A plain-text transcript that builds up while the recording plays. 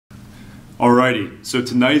Alrighty, so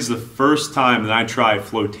tonight is the first time that I try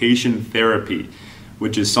flotation therapy,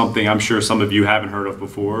 which is something I'm sure some of you haven't heard of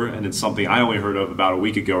before, and it's something I only heard of about a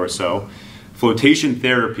week ago or so. Flotation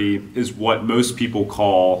therapy is what most people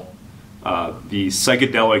call the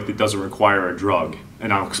psychedelic that doesn't require a drug,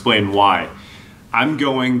 and I'll explain why. I'm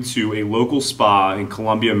going to a local spa in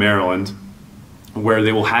Columbia, Maryland, where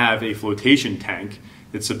they will have a flotation tank.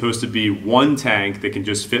 It's supposed to be one tank that can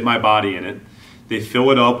just fit my body in it. They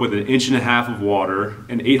fill it up with 1.5 inches of water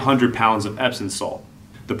and 800 pounds of Epson salt.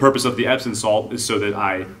 The purpose of the Epson salt is so that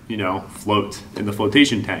I, float in the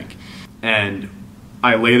flotation tank. And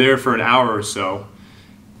I lay there for an hour or so.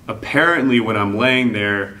 Apparently when I'm laying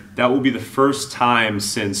there, that will be the first time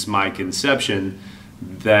since my conception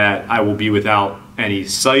that I will be without any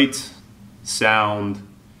sight, sound,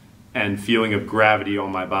 and feeling of gravity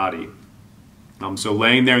on my body. So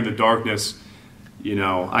laying there in the darkness,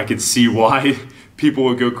 I could see why people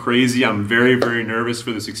would go crazy. I'm very, very nervous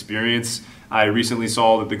for this experience. I recently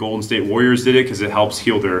saw that the Golden State Warriors did it because it helps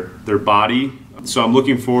heal their body. So I'm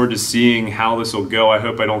looking forward to seeing how this will go. I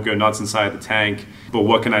hope I don't go nuts inside the tank, but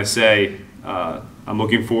what can I say? I'm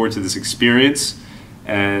looking forward to this experience,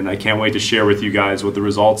 and I can't wait to share with you guys what the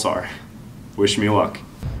results are. Wish me luck.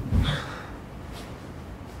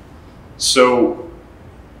 So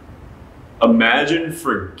imagine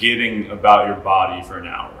forgetting about your body for an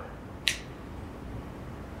hour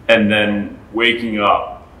and then waking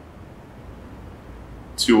up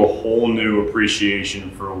to a whole new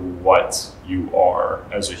appreciation for what you are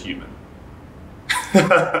as a human.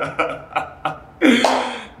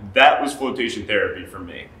 That was flotation therapy for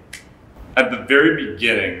me. At the very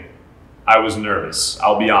beginning, I was nervous.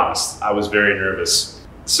 I'll be honest, I was very nervous.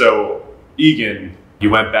 So Egan, he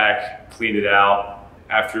went back, cleaned it out.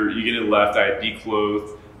 After Egan had left, I had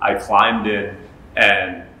declothed, I climbed in,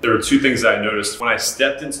 and there were two things that I noticed. When I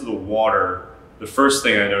stepped into the water, the first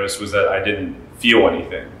thing I noticed was that I didn't feel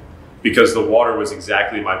anything because the water was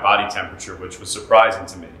exactly my body temperature, which was surprising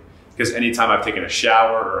to me. Because anytime I've taken a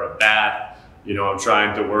shower or a bath, I'm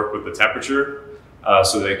trying to work with the temperature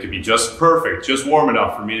so that it could be just perfect, just warm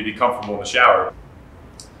enough for me to be comfortable in the shower.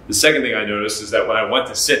 The second thing I noticed is that when I went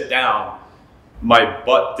to sit down, my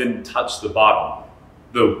butt didn't touch the bottom.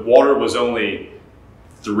 The water was only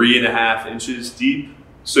 3.5 inches deep.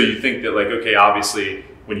 So you think that okay, obviously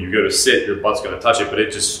when you go to sit, your butt's gonna touch it, but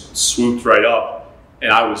it just swooped right up.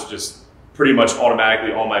 And I was just pretty much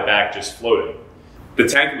automatically on my back, just floating. The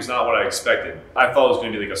tank was not what I expected. I thought it was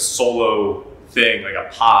gonna be like a solo thing, like a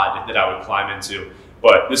pod that I would climb into.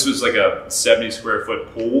 But this was like a 70 square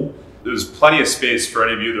foot pool. There was plenty of space for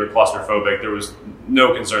any of you that are claustrophobic. There was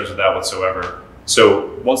no concerns with that whatsoever.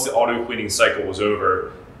 So once the auto cleaning cycle was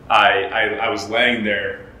over, I was laying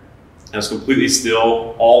there. I was completely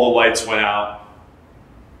still. All the lights went out,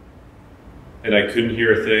 and I couldn't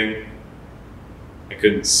hear a thing. I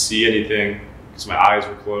couldn't see anything because my eyes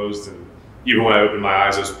were closed, and even when I opened my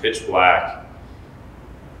eyes, it was pitch black.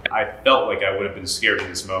 I felt like I would have been scared in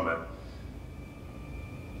this moment.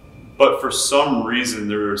 But for some reason,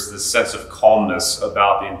 there was this sense of calmness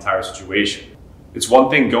about the entire situation. It's one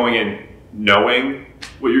thing going in knowing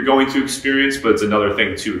what you're going to experience, but it's another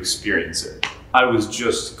thing to experience it. I was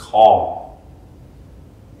just calm.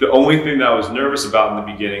 The only thing that I was nervous about in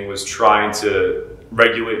the beginning was trying to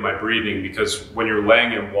regulate my breathing, because when you're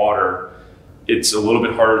laying in water, it's a little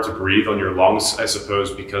bit harder to breathe on your lungs, I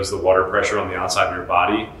suppose, because the water pressure on the outside of your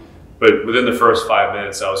body. But within the first 5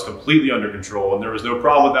 minutes, I was completely under control, and there was no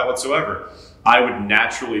problem with that whatsoever. I would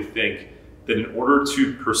naturally think that in order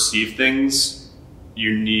to perceive things,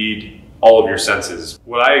 you need all of your senses.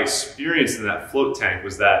 What I experienced in that float tank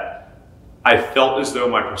was that I felt as though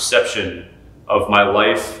my perception of my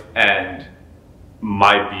life and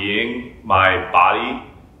my being, my body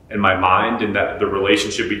and my mind, and that the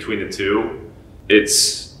relationship between the two,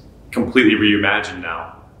 it's completely reimagined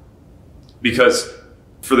now. Because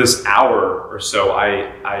for this hour or so,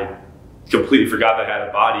 I completely forgot that I had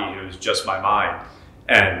a body, and it was just my mind.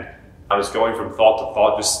 And I was going from thought to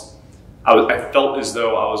thought, I felt as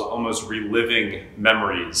though I was almost reliving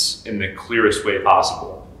memories in the clearest way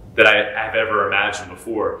possible that I have ever imagined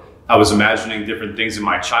before. I was imagining different things in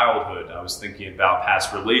my childhood. I was thinking about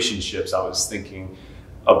past relationships. I was thinking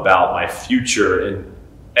about my future and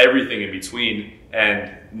everything in between.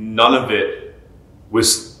 And none of it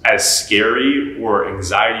was as scary or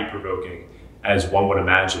anxiety provoking as one would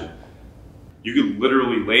imagine. You could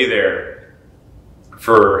literally lay there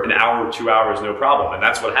for an hour or 2 hours, no problem. And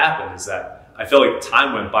that's what happened, is that I felt like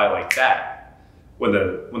time went by like that. When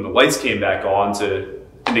the lights came back on to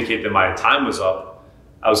indicate that my time was up,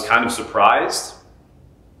 I was kind of surprised.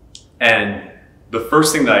 And the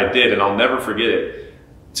first thing that I did, and I'll never forget it,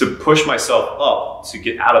 to push myself up to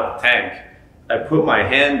get out of the tank, I put my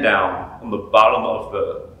hand down on the bottom of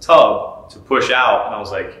the tub to push out, and I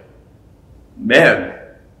was like, man,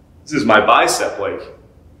 this is my bicep. Like,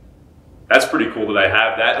 that's pretty cool that I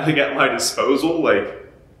have that like at my disposal. Like,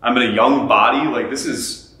 I'm in a young body. Like, this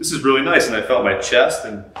is really nice. And I felt my chest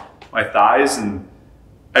and my thighs, and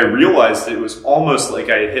I realized it was almost like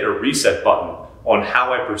I had hit a reset button on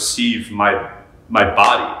how I perceive my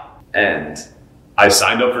body. And I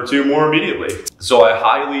signed up for 2 more immediately. So I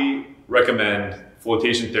highly recommend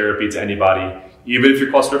flotation therapy to anybody, even if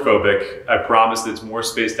you're claustrophobic. I promise that it's more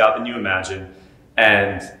spaced out than you imagine.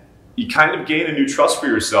 And you kind of gain a new trust for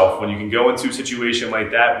yourself when you can go into a situation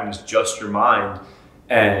like that when it's just your mind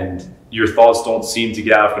and your thoughts don't seem to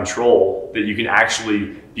get out of control, that you can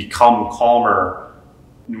actually become calmer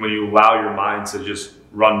when you allow your mind to just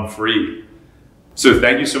run free. So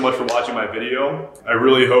thank you so much for watching my video. I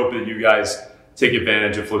really hope that you guys take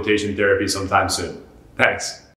advantage of flotation therapy sometime soon. Thanks.